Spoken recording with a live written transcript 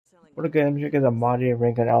For the game, you get a modded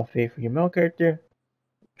rank and outfit for your male character.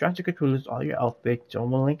 Transit controls all your outfits. So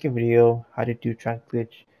I'm gonna link a video how to do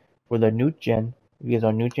transit for the new gen. If you guys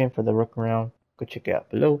are new gen for the workaround, go check it out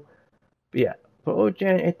below. But yeah, for old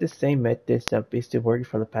gen, it's the same methods that basically worked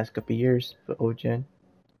for the past couple years for old gen.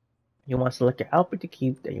 You want to select your outfit to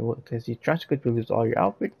keep that you want because you transit controls all your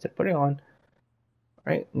outfits to put it on.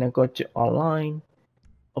 Right now, go to online.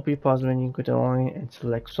 Open your pause menu, go to online, and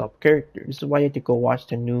select swap character. This is why you have to go watch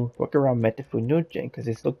the new workaround method for new gen, because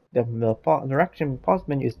it's look the direction pause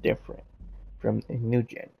menu is different from in new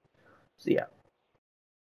gen. So yeah,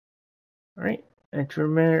 all right. And to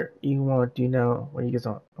remember, you want to do now when you get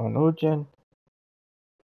on old gen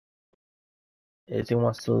is you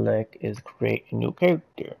want to select is create a new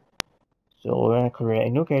character. So we're gonna create a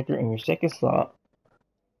new character in your second slot.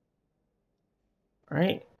 All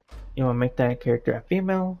right, you want to make that character a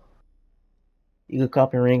female. You can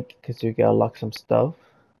copy rank because you gotta lock some stuff.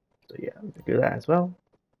 So yeah, we can do that as well.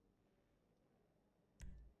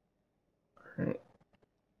 All right.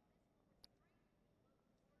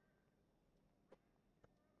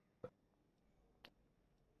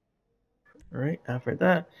 Alright, after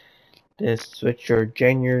that, just switch your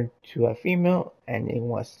gender to a female and then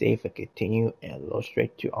want to save and continue and load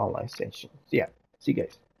straight to online session. So yeah, see you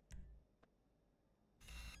guys.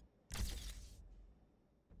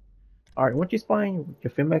 Alright, once you spawn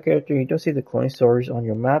your female character, you don't see the coin stores on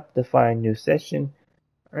your map to find a new session.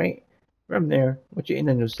 Alright, from there, once you're in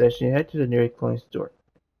the new session, head to the nearest coin store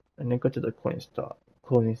and then go to the coin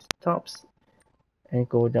stops and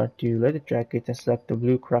go down to leather jacket and select the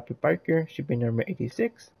blue crappy biker, shipping number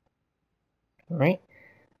 86. Alright,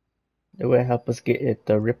 that will help us get it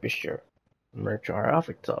the Ripper shirt, merch our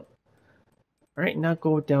outfit top. Alright, now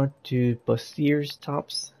go down to Basir's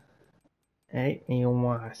tops. Alright, and you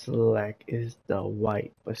want to select is the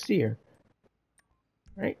white Basir.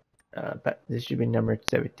 Right, but this should be number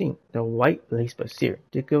 17. The white lace Basir.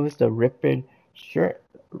 This goes the ripped shirt,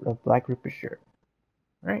 the black ripped shirt.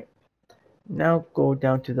 Right, now go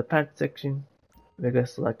down to the pants section. We're gonna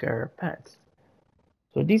select our pants.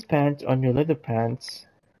 So these pants on your leather pants,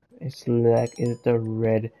 select is the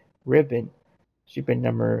red ribbon. Should be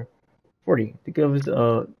number 40. It gives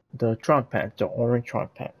the Tron pants, the orange Tron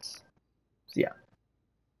pants. So yeah,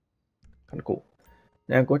 kind of cool.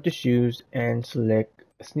 Now go to shoes and select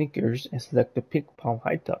sneakers and select the pink palm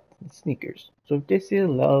high top sneakers. So this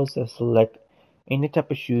allows us to select any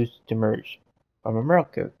type of shoes to merge from a male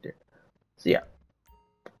character. So yeah,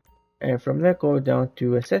 and from there go down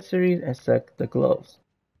to accessories and select the gloves.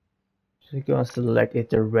 So you can select it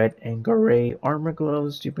the red and gray armor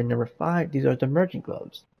gloves. Super number 5. These are the merging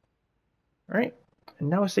gloves. Alright, and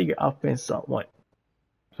now say your outfit in slot 1.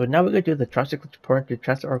 So now we're going to do the transit part to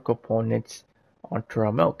transfer our components onto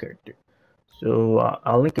our male character. So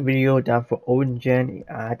I'll link a video down for old gen.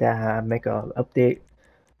 I had to make an update.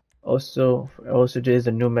 Also there's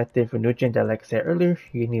a new method for new gen that, like I said earlier,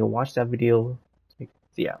 you need to watch that video. So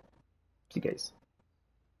yeah, see you guys.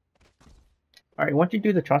 Alright, once you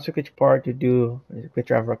do the transfer glitch part to do glitch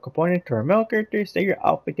driver component to our male character, say your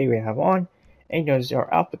outfit that we have on, and use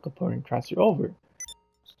our outfit component transfer over.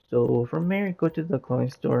 So from there, go to the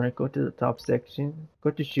clothing store and go to the top section,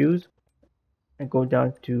 go to shoes, and go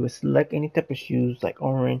down to select any type of shoes like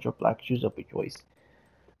orange or black shoes of your choice.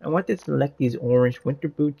 I want to select these orange winter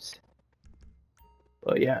boots.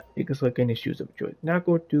 But yeah, you can select any shoes of your choice. Now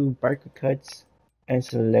go to biker cuts and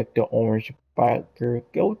select the orange biker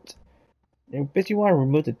goat. And basically you want to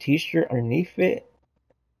remove the t-shirt underneath it.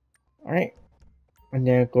 Alright. And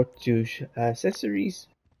then go to accessories.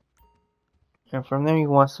 And from there you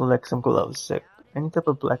want to select some gloves. So any type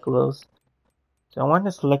of black gloves. So I want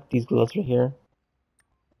to select these gloves right here.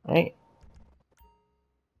 Alright.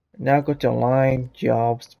 Now go to line,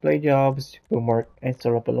 jobs, display jobs, bookmark, and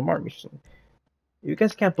start up a bookmark machine. If you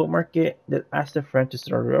guys can't bookmark it, then ask a friend to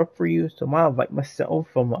start it up for you. So I'll invite myself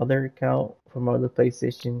from my other account, from my other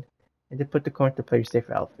PlayStation, and then put the code to play your safe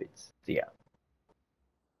outfits. So yeah.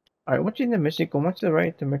 Alright, once you're in the mission, go once to the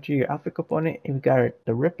right to merge your outfit component, and we got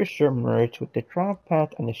the Ripper shirt merged with the Tron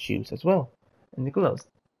pants and the shoes as well, and the gloves.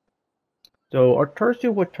 So our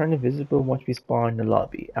torso will turn invisible once we spawn in the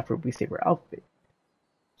lobby after we save our outfit.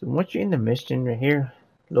 So once you're in the mission right here,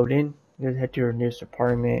 load in, you guys head to your nearest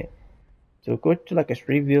apartment. So go to like a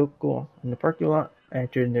street vehicle in the parking lot and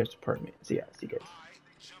enter your nearest apartment. So yeah, see you guys.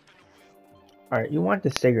 Alright, you want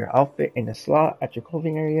to save your outfit in the slot at your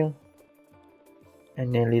clothing area.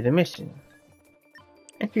 And then leave the mission.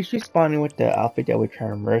 And if you're spawning with the outfit that we're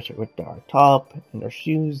trying to merge with our top and our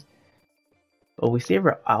shoes, but we save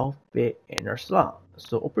our outfit in our slot.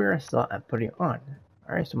 So open our slot and put it on.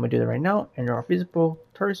 Alright, so I'm gonna do that right now, and our visible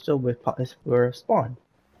torso will spawn.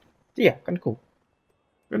 So yeah, kinda cool.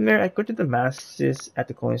 From there, I go to the masks at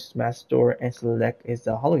the coins mask store and select is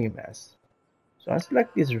the Halloween mask. So I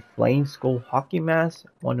select this Flame Skull Hockey mask,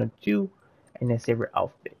 102, and then save your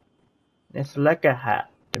outfit. And select a hat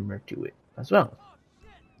similar to it as well.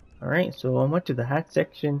 Alright, so I went to the hat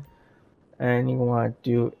section, and you want to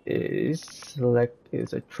do is select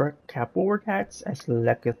is a truck cap forward hats and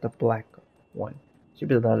select the black one. Should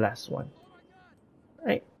be the last one.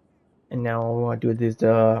 Alright, and now what we want to do is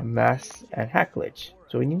the mask and hat glitch.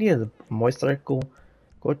 So what you need is a motorcycle.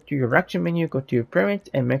 Go to your action menu, go to your parent,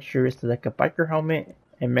 and make sure you select a biker helmet,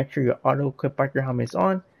 and make sure your auto clip biker helmet is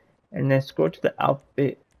on, and then scroll to the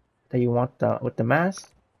outfit that you want with the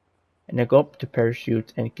mask, and then go up to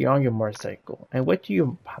parachutes and get on your motorcycle, and wait till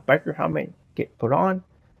your biker helmet get put on.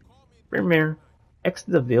 From there, exit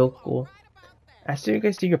the vehicle. As soon as you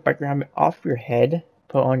guys see your biker helmet off your head,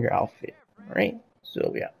 put on your outfit. Alright,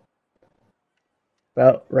 so yeah.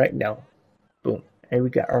 Well, right now, boom, and we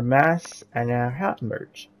got our mask and our hat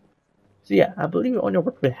merge. So yeah, I believe you only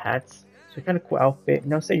work with hats, so kind of cool outfit.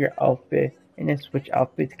 Now say your outfit, and then switch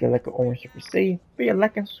outfit to get like an orange super save. But yeah,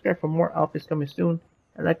 like and subscribe for more outfits coming soon.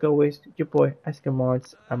 And like always, your boy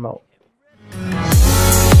Mods, I'm out.